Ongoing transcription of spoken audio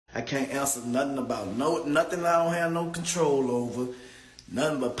I can't answer nothing about nothing I don't have no control over.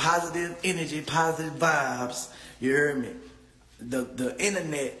 Nothing but positive energy, positive vibes. You heard me? The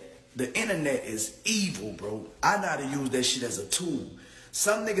internet is evil, bro. I know how to use that shit as a tool.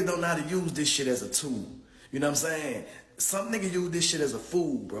 Some niggas don't know how to use this shit as a tool. You know what I'm saying? Some niggas use this shit as a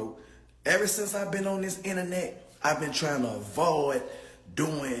fool, bro. Ever since I've been on this internet, I've been trying to avoid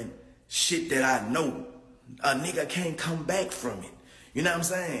doing shit that I know a nigga can't come back from it. You know what I'm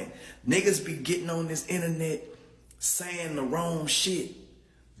saying? Niggas be getting on this internet saying the wrong shit,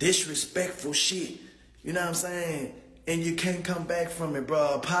 disrespectful shit. You know what I'm saying? And you can't come back from it,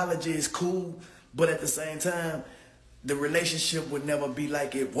 bro. Apology is cool, but at the same time, the relationship would never be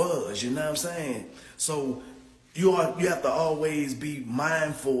like it was. You know what I'm saying? So you have to always be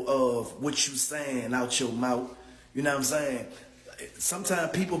mindful of what you saying out your mouth. You know what I'm saying?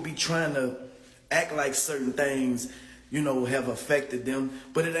 Sometimes people be trying to act like certain things, you know, have affected them,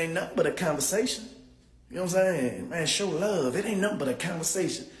 but it ain't nothing but a conversation. You know what I'm saying? Man, show love. It ain't nothing but a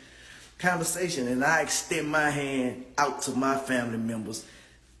conversation. And I extend my hand out to my family members.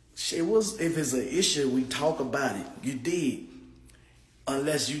 Shit, if it's an issue, we talk about it. You did.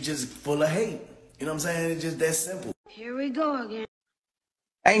 Unless you just full of hate. You know what I'm saying? It's just that simple. Here we go again.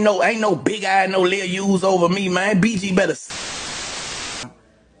 Ain't no big eye, no Lil U's over me, man. BG better.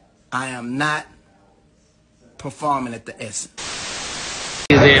 I am not performing at the Essence.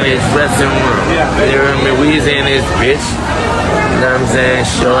 He's in his dressing room. You hear me? We's in his bitch. You know what I'm saying?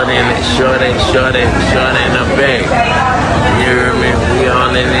 Short in the bag. You hear me? We all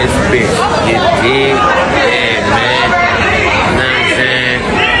in this bitch. You dig? Yeah, man. You know what I'm saying?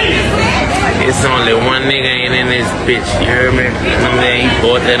 It's only one nigga ain't in this bitch. You hear me? You know what I'm saying? He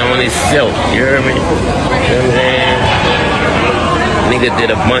bought that on himself. You hear me? You know what I'm saying? Nigga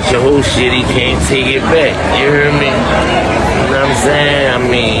did a bunch of whole shit, he can't take it back. You hear me? You know what I'm saying? I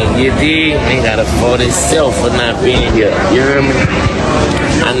mean, you dig? He gotta fault himself for not being here. You hear me?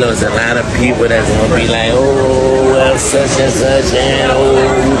 I know there's a lot of people that's gonna be like, oh, well, such and such, and oh,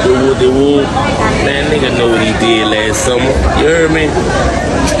 woo. Man, nigga know what he did last summer. You hear me?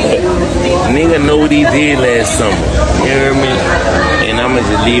 Nigga know what he did last summer. You hear me? And I'ma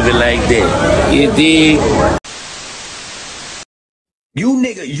just leave it like that. You dig? You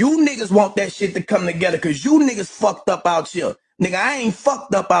niggas want that shit to come together because you niggas fucked up out here. Nigga, I ain't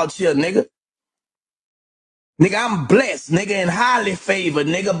fucked up out here, nigga. Nigga, I'm blessed, nigga, and highly favored,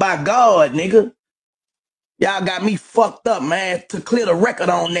 nigga, by God, nigga. Y'all got me fucked up, man, to clear the record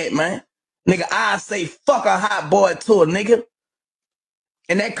on that, man. Nigga, I say fuck a Hotboy Turk, nigga.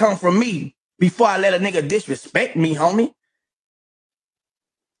 And that come from me before I let a nigga disrespect me, homie.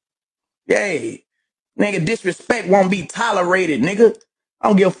 Yay. Nigga, disrespect won't be tolerated, nigga. I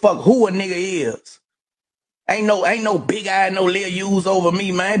don't give a fuck who a nigga is. Ain't no big eye, no Lil U's over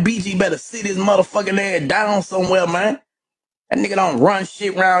me, man. BG better sit his motherfucking ass down somewhere, man. That nigga don't run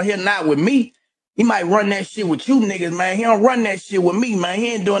shit around here, not with me. He might run that shit with you niggas, man. He don't run that shit with me, man.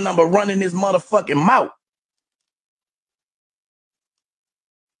 He ain't doing nothing but running his motherfucking mouth.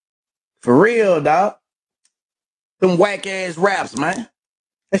 For real, dog. Them whack ass raps, man.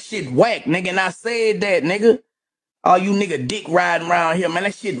 That shit whack, nigga. And I said that, nigga. All you nigga dick riding around here, man.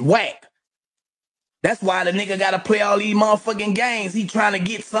 That shit whack. That's why the nigga gotta play all these motherfucking games. He trying to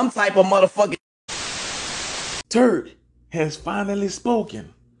get some type of motherfucking... Turk has finally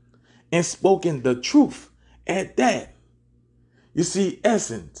spoken, and spoken the truth at that. You see,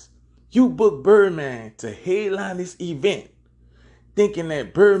 Essence, you booked Birdman to headline this event, thinking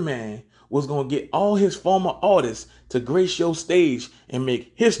that Birdman was gonna get all his former artists to grace your stage and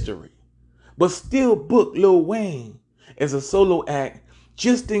make history, but still booked Lil Wayne as a solo act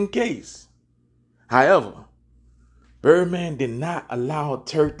just in case. However, Birdman did not allow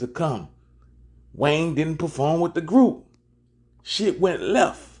Turk to come. Wayne didn't perform with the group. Shit went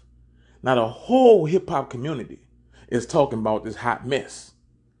left. Now the whole hip-hop community is talking about this hot mess.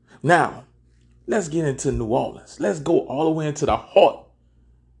 Now, let's get into New Orleans. Let's go all the way into the heart,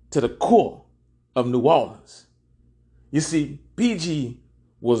 to the core of New Orleans. You see, Bg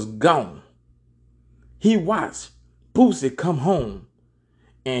was gone. He watched Boosie come home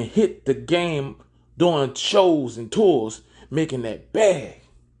and hit the game doing shows and tours, making that bag.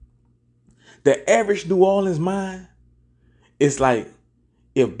 The average New Orleans mind is like,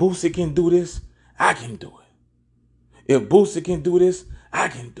 if Boosie can do this, I can do it. If Boosie can do this, I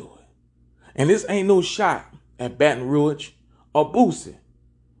can do it. And this ain't no shot at Baton Rouge or Boosie.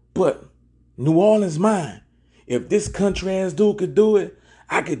 But New Orleans mind, if this country ass dude could do it,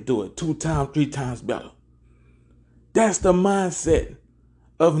 I could do it 2 times, 3 times better. That's the mindset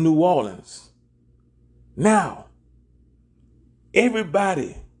of New Orleans. Now,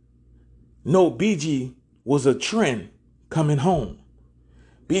 everybody No, BG was a trend coming home.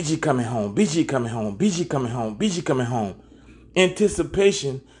 BG coming home, BG coming home, BG coming home, BG coming home.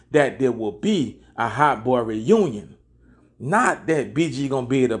 Anticipation that there will be a Hot Boy reunion. Not that BG gonna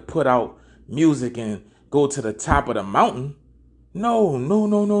be able to put out music and go to the top of the mountain. No, no,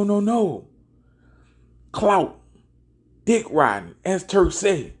 no, no, no, no. Clout, dick riding, as Turk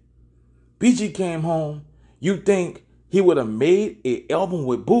said. BG came home. You think he would have made an album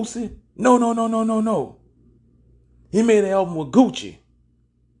with Boosie? No, no, no, no, no, no. He made an album with Gucci.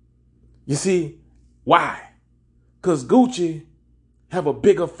 You see, why? Because Gucci have a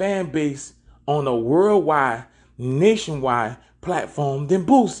bigger fan base on a worldwide, nationwide platform than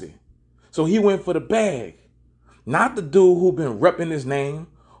Boosie. So he went for the bag. Not the dude who been repping his name,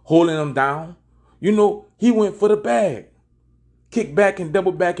 holding him down. You know, he went for the bag. Kicked back and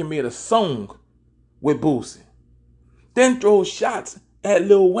double back and made a song with Boosie. Then throw shots at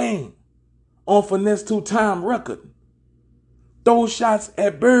Lil Wayne on Finesse 2-Time record. Throw shots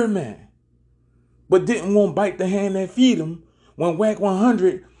at Birdman. But didn't want to bite the hand that feed him when Whack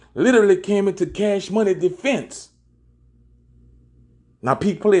 100 literally came into Cash Money defense. Now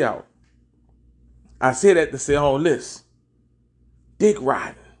peep play out. I say that to say all this. Dick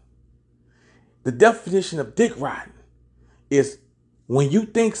riding. The definition of dick riding is when you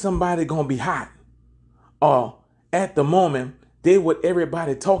think somebody gonna be hot, or at the moment they what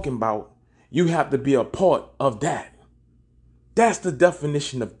everybody talking about, you have to be a part of that. That's the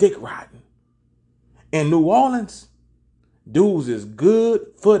definition of dick riding. In New Orleans, dudes is good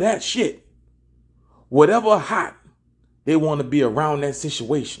for that shit. Whatever hot, they want to be around that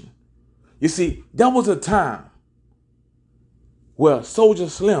situation. You see, there was a time where Soulja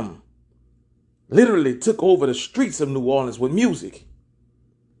Slim literally took over the streets of New Orleans with music.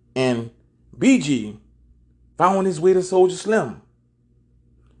 And BG found his way to Soulja Slim.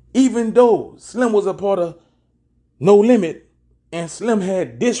 Even though Slim was a part of No Limit and Slim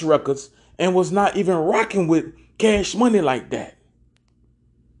had diss records and was not even rocking with Cash Money like that.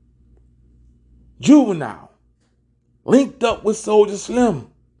 Juvenile linked up with Soulja Slim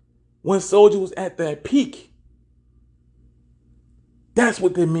when Soulja was at that peak. That's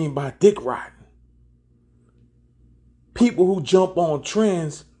what they mean by dick riding. People who jump on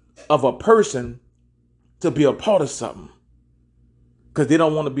trends of a person to be a part of something because they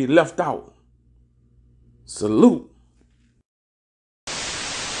don't want to be left out. Salute.